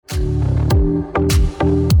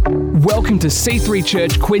Welcome to C3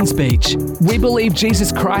 Church, Queens Beach. We believe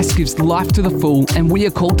Jesus Christ gives life to the full, and we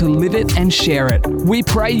are called to live it and share it. We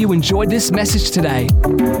pray you enjoyed this message today. To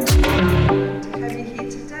have you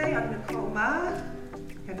here today, I'm Nicole Marr.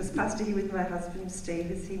 I was pastor here with my husband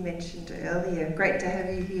Steve, as he mentioned earlier. Great to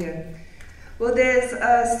have you here. Well, there's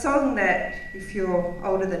a song that, if you're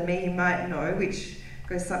older than me, you might know, which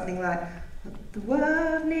goes something like, "What the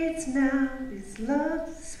world needs now is love,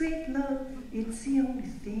 sweet love. It's the only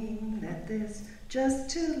thing that there's just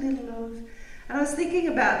too little of." And I was thinking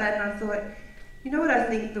about that and I thought, you know what I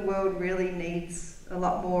think the world really needs a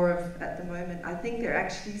lot more of at the moment? I think they're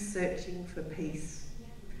actually searching for peace.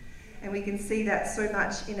 And we can see that so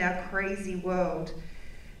much in our crazy world.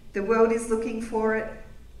 The world is looking for it.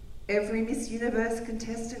 Every Miss Universe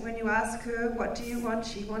contestant, when you ask her, what do you want?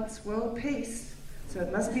 She wants world peace. So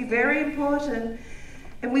it must be very important.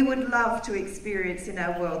 And we would love to experience in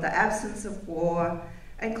our world the absence of war.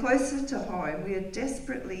 And closer to home, we are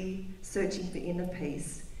desperately searching for inner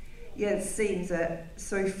peace. Yet it seems that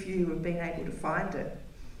so few have been able to find it.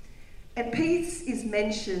 And peace is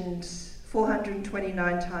mentioned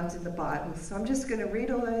 429 times in the Bible. So I'm just going to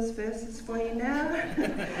read all those verses for you now.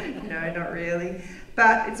 No, not really.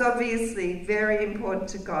 But it's obviously very important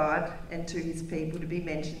to God and to his people to be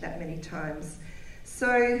mentioned that many times.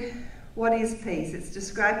 So, what is peace? It's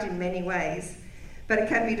described in many ways, but it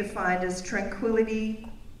can be defined as tranquility,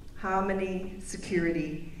 harmony,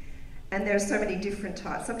 security. And there are so many different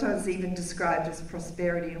types, sometimes even described as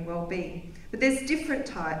prosperity and well-being. But there's different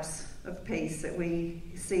types of peace that we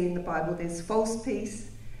see in the Bible. There's false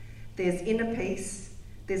peace, there's inner peace,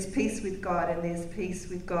 there's peace with God, and there's peace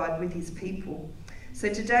with God with his people. So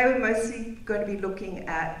today we're mostly going to be looking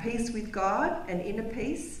at peace with God and inner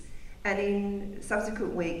peace, and in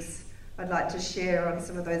subsequent weeks I'd like to share on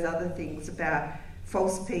some of those other things about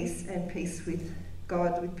false peace and peace with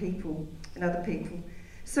God, with people and other people.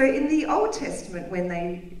 So in the Old Testament, when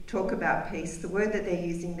they talk about peace, the word that they're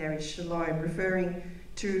using there is shalom, referring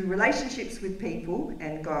to relationships with people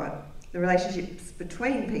and God, the relationships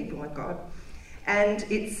between people and God. And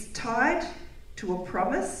it's tied to a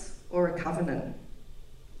promise or a covenant.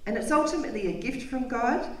 And it's ultimately a gift from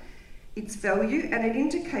God, its value, and it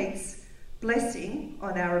indicates blessing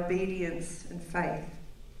on our obedience and faith.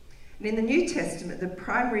 And in the New Testament, the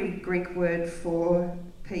primary Greek word for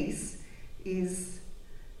peace is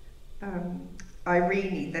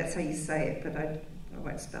irene, that's how you say it, but I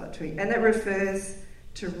won't spell it to you. And it refers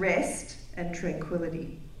to rest and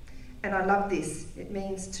tranquility. And I love this. It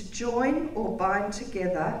means to join or bind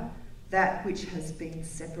together that which has been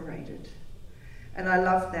separated. And I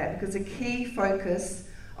love that because a key focus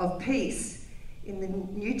of peace in the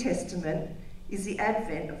New Testament is the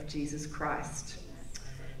advent of Jesus Christ.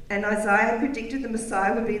 And Isaiah predicted the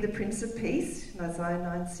Messiah would be the Prince of Peace in Isaiah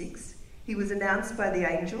 9:6. He was announced by the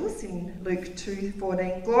angels in Luke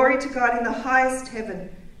 2:14. "Glory to God in the highest heaven,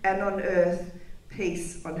 and on earth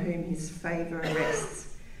peace on whom his favour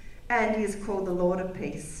rests." And he is called the Lord of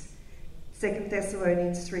Peace. 2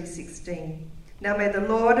 Thessalonians 3:16. "Now may the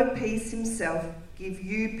Lord of peace himself give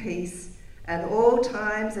you peace at all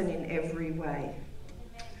times and in every way."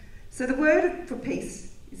 So the word for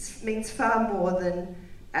peace means far more than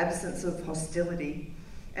absence of hostility.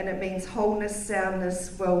 And it means wholeness,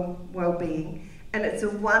 soundness, well-being. And it's a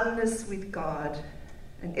oneness with God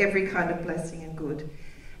and every kind of blessing and good.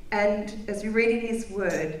 And as you read in his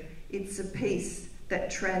word, it's a peace that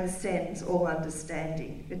transcends all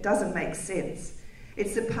understanding. It doesn't make sense. It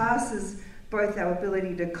surpasses both our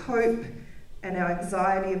ability to cope and our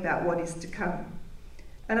anxiety about what is to come.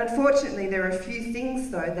 And unfortunately, there are a few things,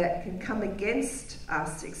 though, that can come against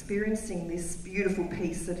us experiencing this beautiful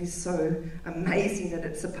peace that is so amazing that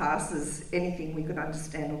it surpasses anything we could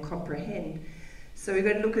understand or comprehend. So we're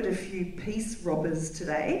going to look at a few peace robbers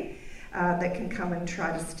today that can come and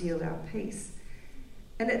try to steal our peace.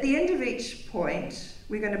 And at the end of each point,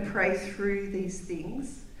 we're going to pray through these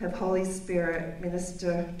things, have Holy Spirit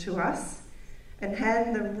minister to us, and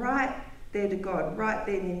hand them right there to God, right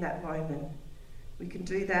then in that moment. We can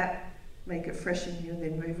do that, make it fresh and new, and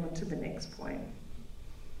then move on to the next point.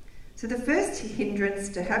 So the first hindrance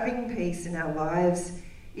to having peace in our lives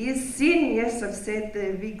is sin. Yes, I've said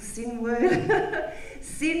the big sin word.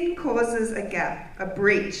 Sin causes a gap, a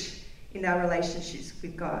breach in our relationships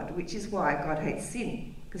with God, which is why God hates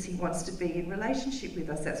sin, because he wants to be in relationship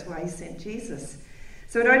with us. That's why he sent Jesus.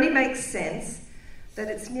 So it only makes sense that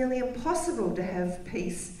it's nearly impossible to have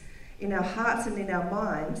peace in our hearts and in our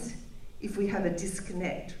minds if we have a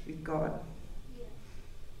disconnect with God.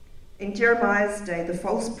 In Jeremiah's day, the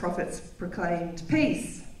false prophets proclaimed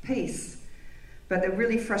peace, peace. But they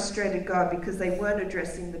really frustrated God because they weren't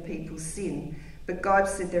addressing the people's sin. But God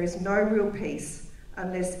said there is no real peace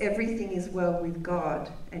unless everything is well with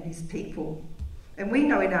God and his people. And we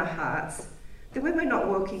know in our hearts that when we're not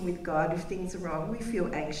walking with God, if things are wrong, we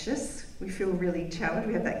feel anxious, we feel really challenged,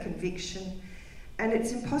 we have that conviction. And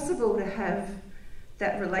it's impossible to have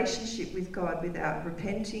that relationship with God without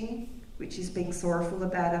repenting, which is being sorrowful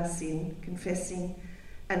about our sin, confessing,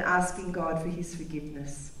 and asking God for his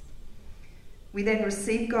forgiveness. We then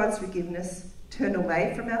receive God's forgiveness, turn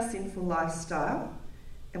away from our sinful lifestyle,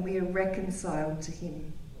 and we are reconciled to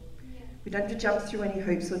him. We don't have to jump through any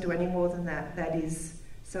hoops or do any more than that. That is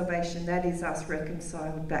salvation. That is us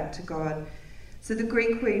reconciled back to God. So the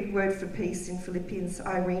Greek word for peace in Philippians,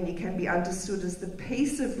 eirene, can be understood as the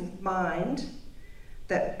peace of mind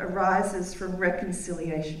that arises from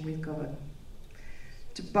reconciliation with God,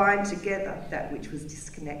 to bind together that which was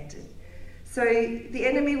disconnected. So the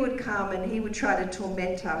enemy would come and he would try to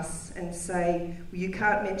torment us and say, well, you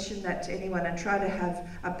can't mention that to anyone, and try to have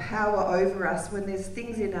a power over us when there's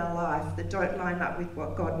things in our life that don't line up with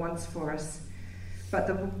what God wants for us. But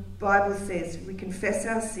the Bible says we confess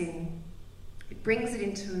our sin, it brings it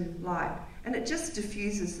into light, and it just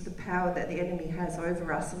diffuses the power that the enemy has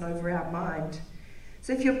over us and over our mind.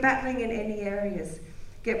 So if you're battling in any areas,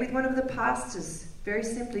 get with one of the pastors. Very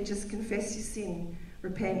simply, just confess your sin,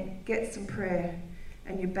 repent, get some prayer,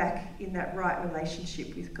 and you're back in that right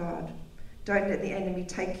relationship with God. Don't let the enemy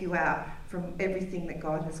take you out from everything that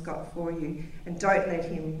God has got for you, and don't let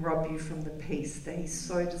him rob you from the peace that he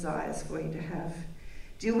so desires for you to have.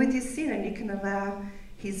 Deal with your sin, and you can allow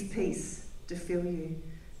his peace to fill you.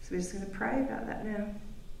 So we're just going to pray about that now.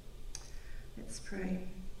 Let's pray.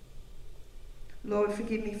 Lord,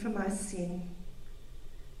 forgive me for my sin.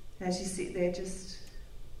 As you sit there, just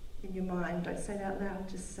in your mind, don't say it out loud,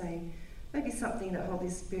 just say maybe something that Holy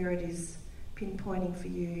Spirit is pinpointing for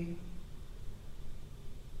you.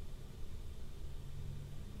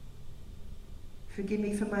 Forgive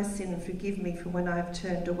me for my sin, and forgive me for when I've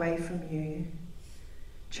turned away from you,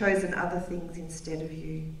 chosen other things instead of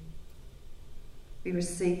you. We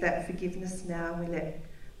receive that forgiveness now, and we let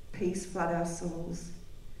peace flood our souls.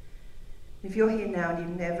 If you're here now and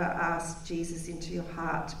you've never asked Jesus into your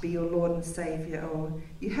heart to be your Lord and Saviour, or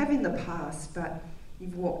you have in the past but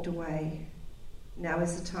you've walked away, now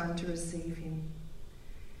is the time to receive him.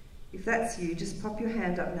 If that's you, just pop your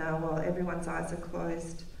hand up now while everyone's eyes are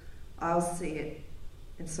closed. I'll see it,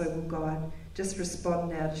 and so will God. Just respond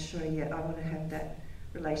now to show you I want to have that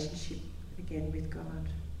relationship again with God.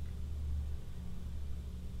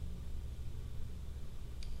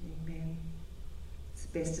 Amen.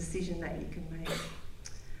 Best decision that you can make.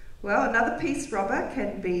 Well, another peace robber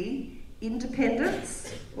can be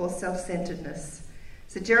independence or self-centeredness.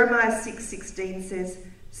 So Jeremiah 6:16 says,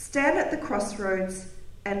 "Stand at the crossroads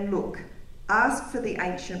and look. Ask for the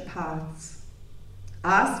ancient paths.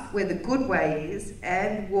 Ask where the good way is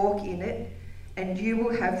and walk in it, and you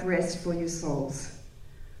will have rest for your souls."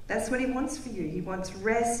 That's what he wants for you. He wants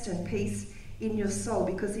rest and peace in your soul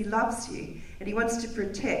because he loves you and he wants to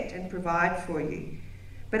protect and provide for you.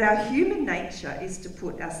 But our human nature is to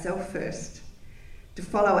put ourselves first, to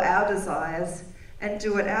follow our desires and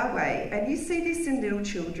do it our way. And you see this in little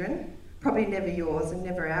children, probably never yours and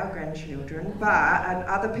never our grandchildren, but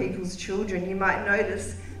other people's children. You might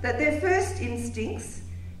notice that their first instincts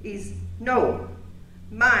is, no,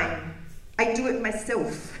 mine, I do it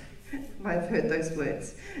myself. I've heard those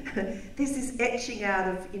words. There's this etching out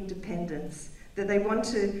of independence, that they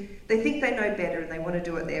think they know better and they want to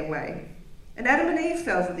do it their way. And Adam and Eve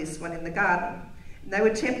fell for this one in the garden. And they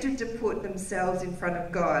were tempted to put themselves in front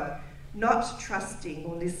of God, not trusting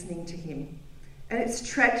or listening to him. And it's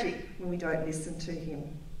tragic when we don't listen to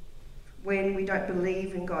him, when we don't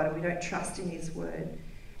believe in God and we don't trust in his word.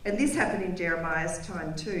 And this happened in Jeremiah's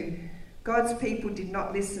time too. God's people did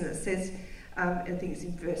not listen. It says, I think it's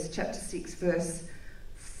in chapter 6, verse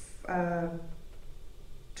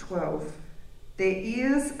 12. Their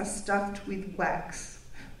ears are stuffed with wax.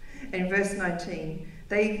 And verse 19,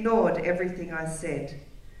 they ignored everything I said.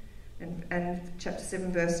 And chapter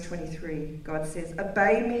 7, verse 23, God says,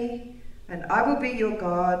 "Obey me, and I will be your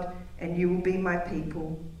God, and you will be my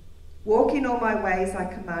people. Walk in all my ways, I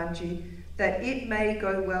command you, that it may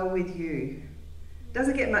go well with you."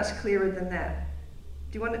 Doesn't get much clearer than that.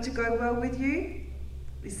 Do you want it to go well with you?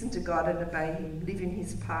 Listen to God and obey him. Live in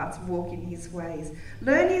his paths. Walk in his ways.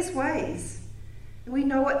 Learn his ways. And we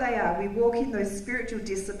know what they are. We walk in those spiritual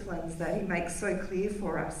disciplines that he makes so clear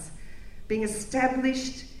for us. Being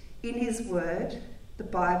established in his word, the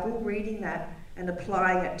Bible, reading that and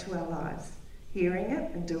applying it to our lives. Hearing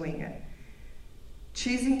it and doing it.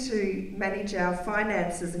 choosing to manage our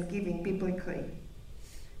finances and giving biblically,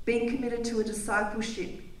 being committed to a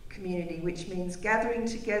discipleship community, which means gathering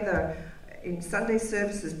together in Sunday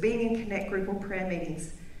services, being in connect group or prayer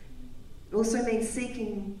meetings. It also means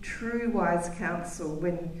seeking true wise counsel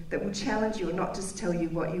that will challenge you and not just tell you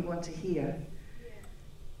what you want to hear.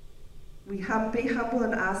 We be humble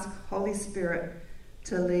and ask Holy Spirit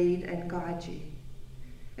to lead and guide you.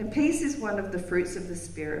 And peace is one of the fruits of the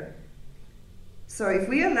Spirit. So if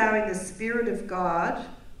we are allowing the Spirit of God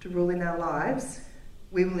to rule in our lives,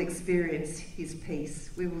 we will experience his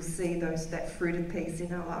peace. We will see that fruit of peace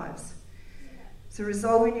in our lives. So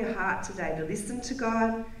resolve in your heart today to listen to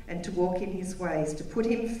God and to walk in his ways, to put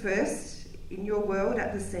him first in your world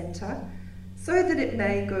at the centre, so that it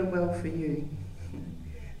may go well for you.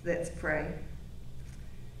 Let's pray.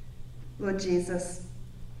 Lord Jesus,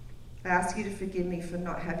 I ask you to forgive me for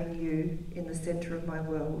not having you in the centre of my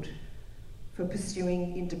world, for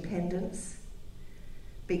pursuing independence,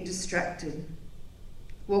 being distracted,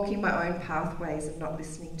 walking my own pathways and not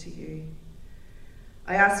listening to you.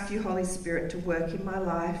 I ask you, Holy Spirit, to work in my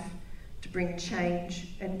life, to bring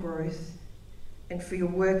change and growth, and for your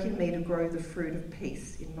work in me to grow the fruit of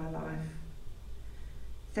peace in my life.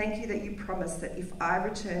 Thank you that you promise that if I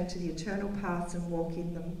return to the eternal paths and walk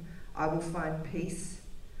in them, I will find peace,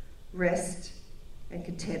 rest, and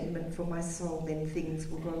contentment for my soul. Then things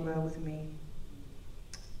will go well with me.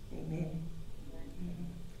 Amen.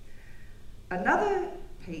 Another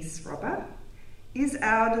peace robber is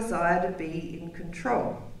our desire to be in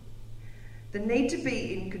control. The need to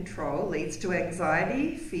be in control leads to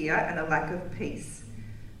anxiety, fear, and a lack of peace.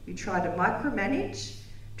 We try to micromanage,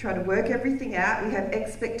 try to work everything out. We have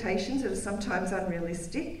expectations that are sometimes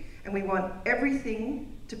unrealistic, and we want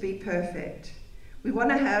everything to be perfect. We want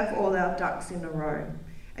to have all our ducks in a row.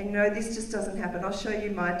 And you know, this just doesn't happen. I'll show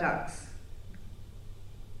you my ducks.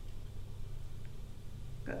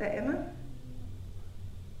 Got that, Emma?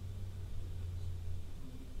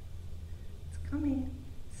 Coming.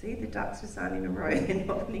 See, the ducks just aren't in a row. They're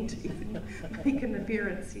not wanting to even make an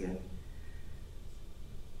appearance here.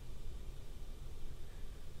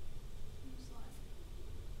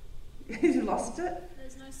 You lost it?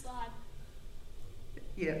 There's no slide.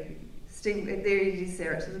 Yeah, Steve, there it is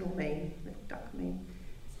there. It's a little meme, little duck meme.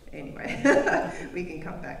 Anyway, we can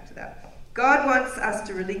come back to that. God wants us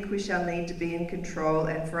to relinquish our need to be in control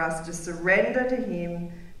and for us to surrender to him,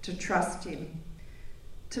 to trust him.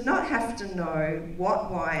 To not have to know what,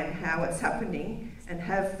 why, and how it's happening and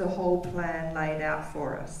have the whole plan laid out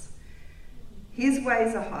for us. His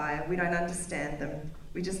ways are higher. We don't understand them.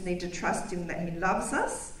 We just need to trust him that he loves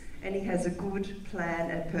us and he has a good plan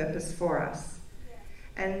and purpose for us.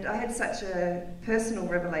 And I had such a personal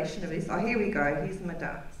revelation of this. Oh, here we go. Here's my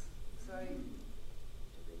ducks.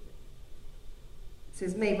 It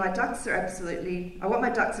says, me, my ducks are absolutely, I want my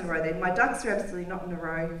ducks in a row then. My ducks are absolutely not in a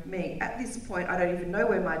row. Me, at this point, I don't even know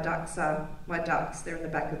where my ducks are. My ducks, they're in the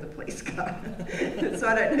back of the police car. So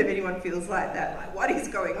I don't know if anyone feels like that, like, what is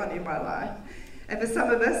going on in my life? And for some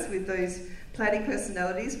of us with those planning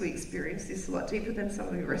personalities, we experience this a lot deeper than some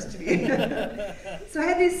of the rest of you. So I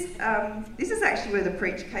had this is actually where the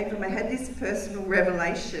preach came from. I had this personal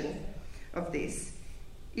revelation of this.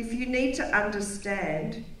 If you need to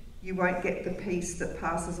understand, you won't get the peace that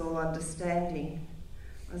passes all understanding.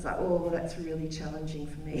 I was like, oh, well, that's really challenging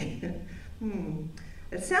for me.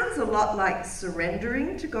 It sounds a lot like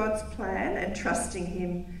surrendering to God's plan and trusting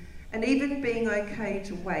him, and even being okay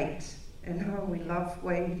to wait. And oh, we love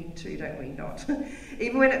waiting too, don't we not?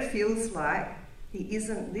 Even when it feels like he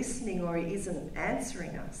isn't listening or he isn't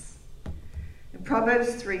answering us. In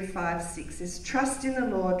Proverbs 3:5-6 says, trust in the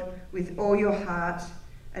Lord with all your heart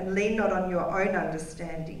and lean not on your own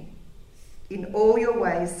understanding. In all your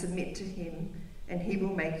ways submit to him, and he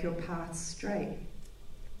will make your paths straight.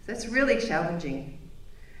 So that's really challenging.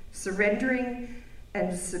 Surrendering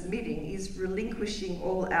and submitting is relinquishing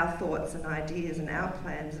all our thoughts and ideas and our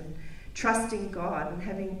plans and trusting God and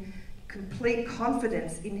having complete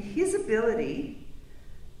confidence in his ability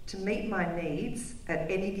to meet my needs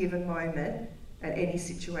at any given moment, at any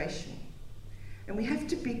situation. And we have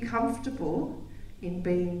to be comfortable in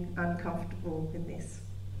being uncomfortable in this,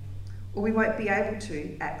 or we won't be able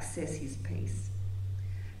to access his peace.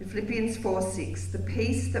 In Philippians 4:6, the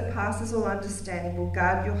peace that passes all understanding will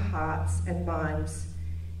guard your hearts and minds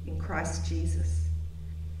in Christ Jesus.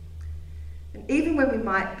 And even when we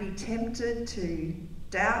might be tempted to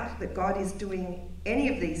doubt that God is doing any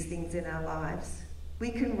of these things in our lives, we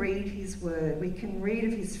can read his word. We can read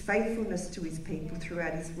of his faithfulness to his people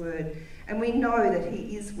throughout his word. And we know that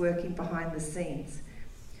he is working behind the scenes.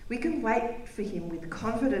 We can wait for him with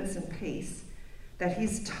confidence and peace that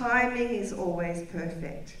his timing is always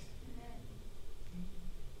perfect.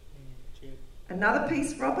 Another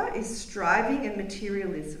peace robber is striving and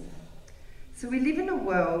materialism. So we live in a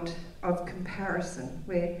world of comparison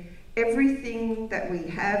where everything that we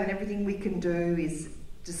have and everything we can do is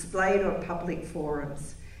displayed on public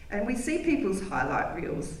forums. And we see people's highlight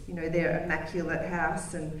reels, you know, their immaculate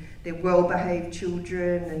house and their well-behaved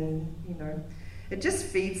children, and, you know, it just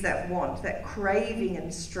feeds that want, that craving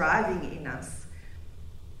and striving in us.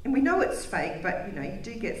 And we know it's fake, but, you know, you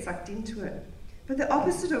do get sucked into it. But the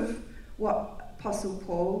opposite of what Apostle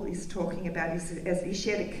Paul is talking about is, as he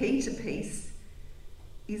shared, a key to peace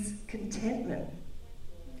is contentment.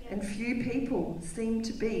 And few people seem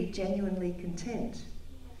to be genuinely content.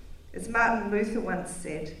 As Martin Luther once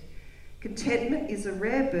said, contentment is a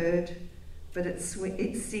rare bird, but it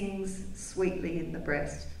sings sweetly in the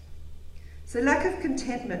breast. So lack of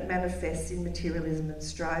contentment manifests in materialism and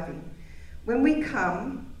striving. When we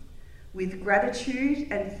come with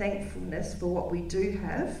gratitude and thankfulness for what we do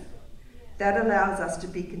have, that allows us to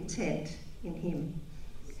be content in him.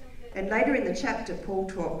 And later in the chapter, Paul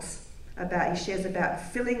he shares about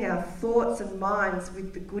filling our thoughts and minds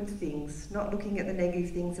with the good things, not looking at the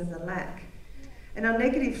negative things and the lack. And our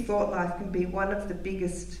negative thought life can be one of the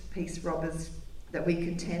biggest peace robbers that we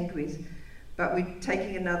contend with. But we're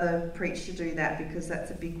taking another preach to do that, because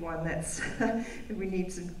that's a big one. We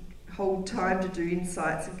need some whole time to do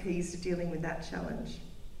insights and keys to dealing with that challenge.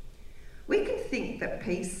 We can think that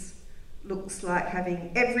peace looks like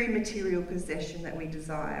having every material possession that we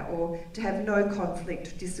desire, or to have no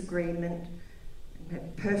conflict, disagreement,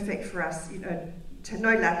 perfect for us, you know, to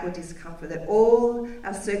no lack or discomfort, that all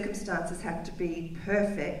our circumstances have to be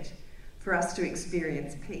perfect for us to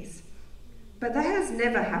experience peace. But that has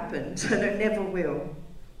never happened, and it never will.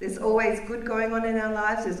 There's always good going on in our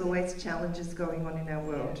lives, there's always challenges going on in our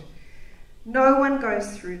world. No one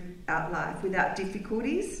goes throughout life without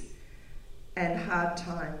difficulties and hard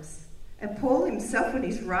times. And Paul himself, when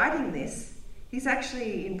he's writing this, he's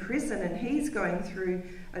actually in prison and he's going through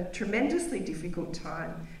a tremendously difficult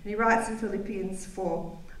time. And he writes in Philippians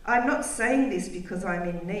 4, I'm not saying this because I'm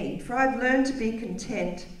in need, for I've learned to be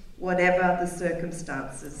content whatever the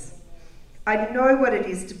circumstances. I know what it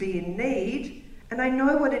is to be in need, and I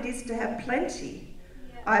know what it is to have plenty.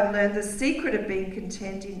 I've learned the secret of being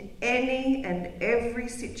content in any and every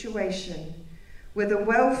situation, whether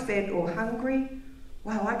well-fed or hungry.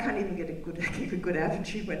 Wow, I can't even keep a good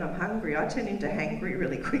attitude when I'm hungry. I turn into hangry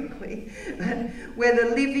really quickly. Whether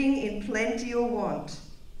living in plenty or want,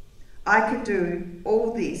 I can do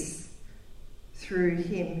all this through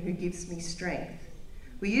him who gives me strength.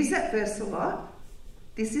 We use that verse a lot.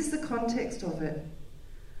 This is the context of it.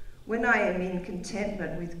 When I am in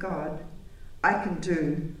contentment with God, I can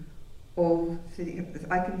do all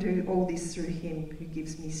this through him who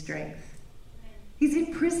gives me strength. He's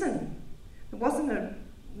in prison. It wasn't a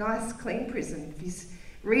nice, clean prison. If you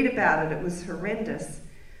read about it, it was horrendous.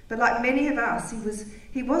 But like many of us,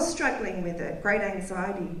 he was struggling with it, great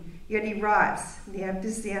anxiety. Yet he writes,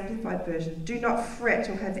 this is the Amplified Version, do not fret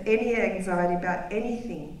or have any anxiety about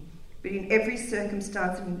anything, but in every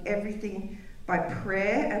circumstance and in everything by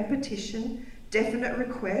prayer and petition, definite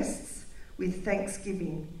requests with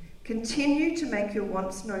thanksgiving. Continue to make your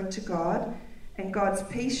wants known to God, and God's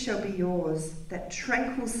peace shall be yours, that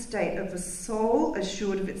tranquil state of a soul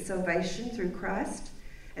assured of its salvation through Christ,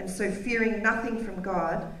 and so fearing nothing from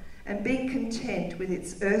God, and being content with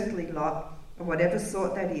its earthly lot, of whatever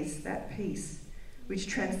sort that is, that peace, which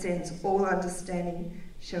transcends all understanding,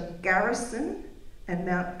 shall garrison and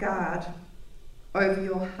mount guard over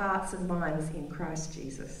your hearts and minds in Christ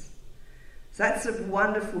Jesus. So that's a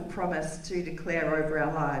wonderful promise to declare over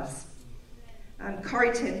our lives.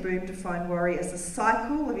 Corrie ten Boom defined worry as a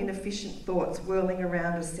cycle of inefficient thoughts whirling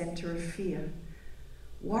around a centre of fear.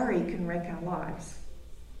 Worry can wreck our lives.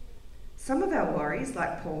 Some of our worries,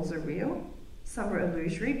 like Paul's, are real, some are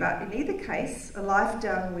illusory, but in either case, a life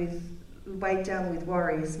weighed down with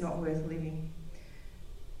worry is not worth living.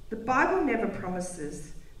 The Bible never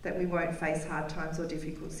promises that we won't face hard times or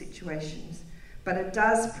difficult situations, but it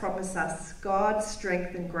does promise us God's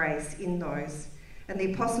strength and grace in those. And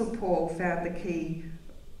the Apostle Paul found the key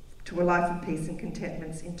to a life of peace and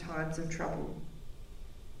contentment in times of trouble.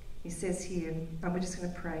 He says here, and we're just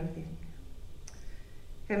going to pray then.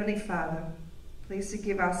 Heavenly Father, please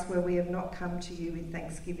forgive us where we have not come to you with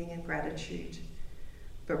thanksgiving and gratitude,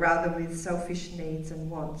 but rather with selfish needs and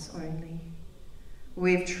wants only.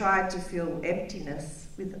 We have tried to fill emptiness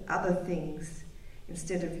with other things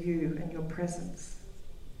instead of you and your presence.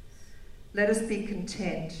 Let us be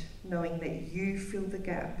content knowing that you fill the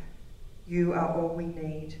gap. You are all we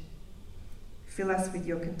need. Fill us with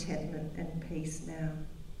your contentment and peace now.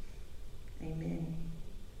 Amen.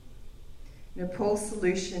 You know, Paul's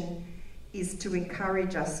solution is to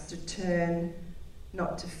encourage us to turn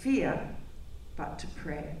not to fear, but to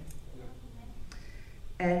prayer.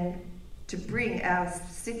 And to bring our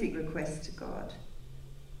specific requests to God.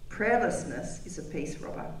 Prayerlessness is a peace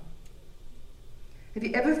robber. Have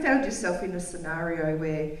you ever found yourself in a scenario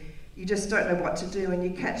where you just don't know what to do and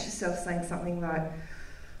you catch yourself saying something like,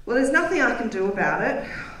 well, there's nothing I can do about it.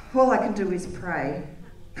 All I can do is pray.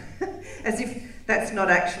 As if that's not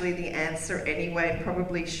actually the answer anyway. It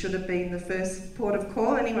probably should have been the first port of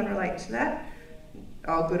call. Anyone relate to that?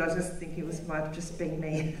 Oh, good. I was just thinking it might have just been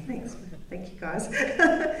me. Thanks. Thank you, guys.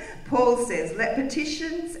 Paul says, let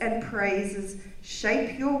petitions and praises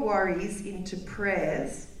shape your worries into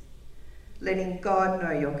prayers, letting God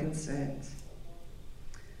know your concerns.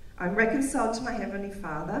 I'm reconciled to my Heavenly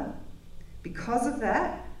Father. Because of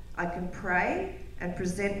that, I can pray and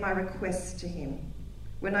present my requests to Him.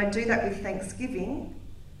 When I do that with thanksgiving,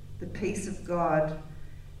 the peace of God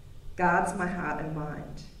guards my heart and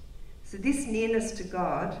mind. So this nearness to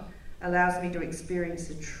God allows me to experience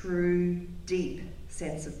a true, deep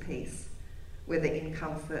sense of peace, whether in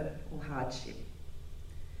comfort or hardship.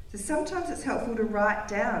 So sometimes it's helpful to write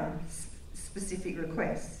down specific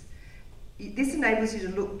requests. This enables you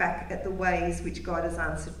to look back at the ways which God has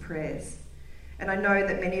answered prayers. And I know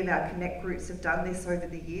that many of our Connect groups have done this over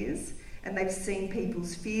the years, and they've seen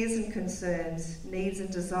people's fears and concerns, needs and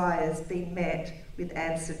desires being met with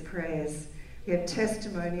answered prayers. We have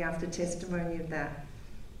testimony after testimony of that.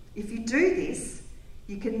 If you do this,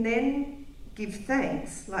 you can then give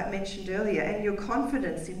thanks, like mentioned earlier, and your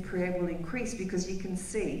confidence in prayer will increase because you can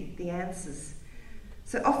see the answers.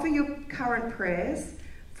 So offer your current prayers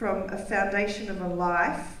from a foundation of a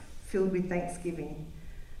life filled with thanksgiving.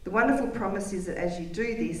 The wonderful promise is that as you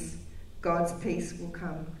do this, God's peace will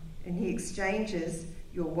come, and He exchanges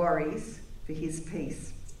your worries for His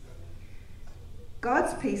peace.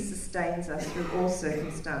 God's peace sustains us through all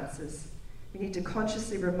circumstances. We need to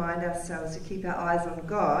consciously remind ourselves to keep our eyes on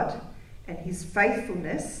God and His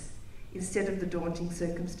faithfulness instead of the daunting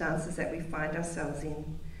circumstances that we find ourselves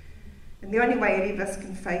in. And the only way any of us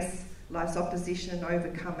can face life's opposition and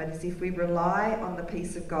overcome it is if we rely on the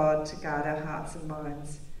peace of God to guard our hearts and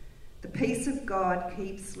minds. The peace of God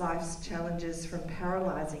keeps life's challenges from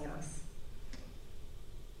paralysing us.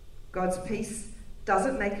 God's peace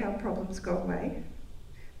doesn't make our problems go away,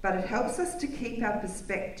 but it helps us to keep our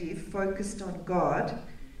perspective focused on God,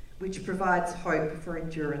 which provides hope for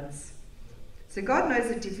endurance. So God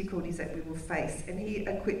knows the difficulties that we will face, and He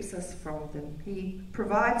equips us from them. He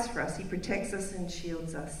provides for us, He protects us and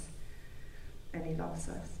shields us, and He loves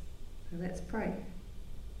us. So let's pray.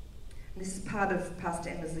 This is part of Pastor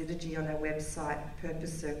Emma's liturgy on our website,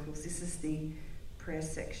 Purpose Circles. This is the prayer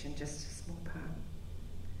section, just a small part.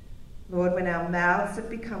 Lord, when our mouths have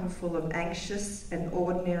become full of anxious and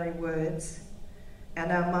ordinary words,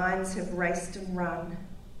 and our minds have raced and run,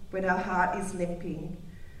 when our heart is limping,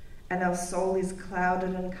 and our soul is clouded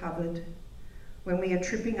and covered, when we are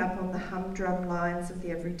tripping up on the humdrum lines of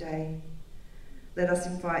the everyday, let us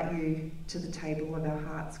invite you to the table of our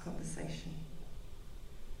heart's conversation.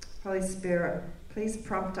 Holy Spirit, please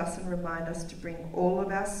prompt us and remind us to bring all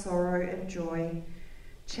of our sorrow and joy,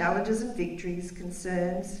 challenges and victories,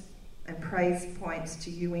 concerns and praise points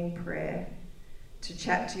to you in prayer, to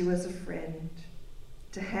chat to you as a friend,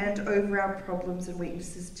 to hand over our problems and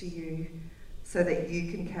weaknesses to you so that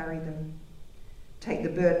you can carry them. Take the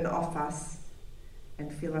burden off us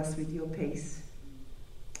and fill us with your peace.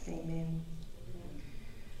 Amen.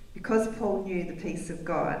 Because Paul knew the peace of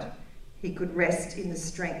God, he could rest in the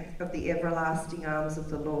strength of the everlasting arms of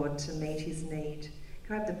the Lord to meet his need.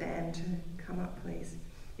 Can I have the band to come up, please?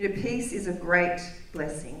 You know, peace is a great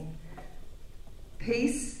blessing.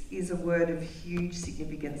 Peace is a word of huge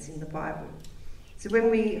significance in the Bible. So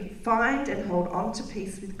when we find and hold on to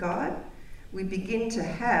peace with God, we begin to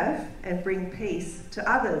have and bring peace to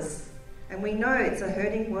others. And we know it's a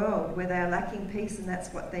hurting world where they are lacking peace, and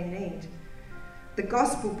that's what they need. The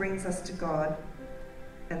gospel brings us to God,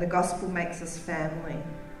 and the gospel makes us family.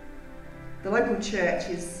 The local church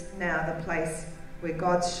is now the place where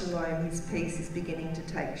God's shalom, his peace, is beginning to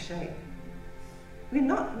take shape. We're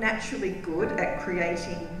not naturally good at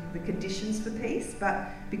creating the conditions for peace, but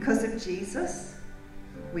because of Jesus,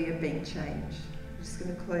 we are being changed. I'm just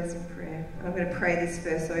going to close in prayer. And I'm going to pray this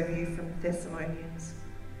verse over you from Thessalonians.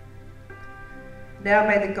 Now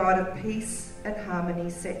may the God of peace and harmony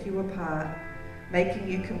set you apart, making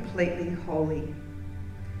you completely holy.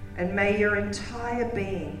 And may your entire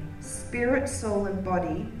being, spirit, soul and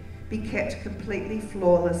body, be kept completely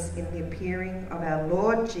flawless in the appearing of our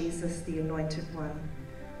Lord Jesus, the Anointed One.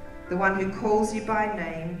 The one who calls you by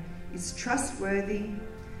name is trustworthy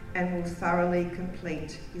and will thoroughly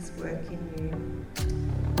complete his work in you.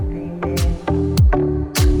 Amen.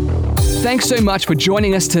 Thanks so much for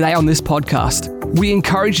joining us today on this podcast. We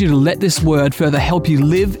encourage you to let this word further help you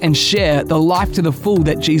live and share the life to the full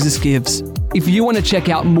that Jesus gives. If you want to check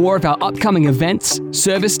out more of our upcoming events,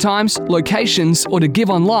 service times, locations, or to give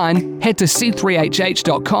online, head to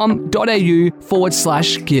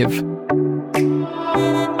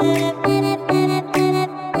c3hh.com.au/give.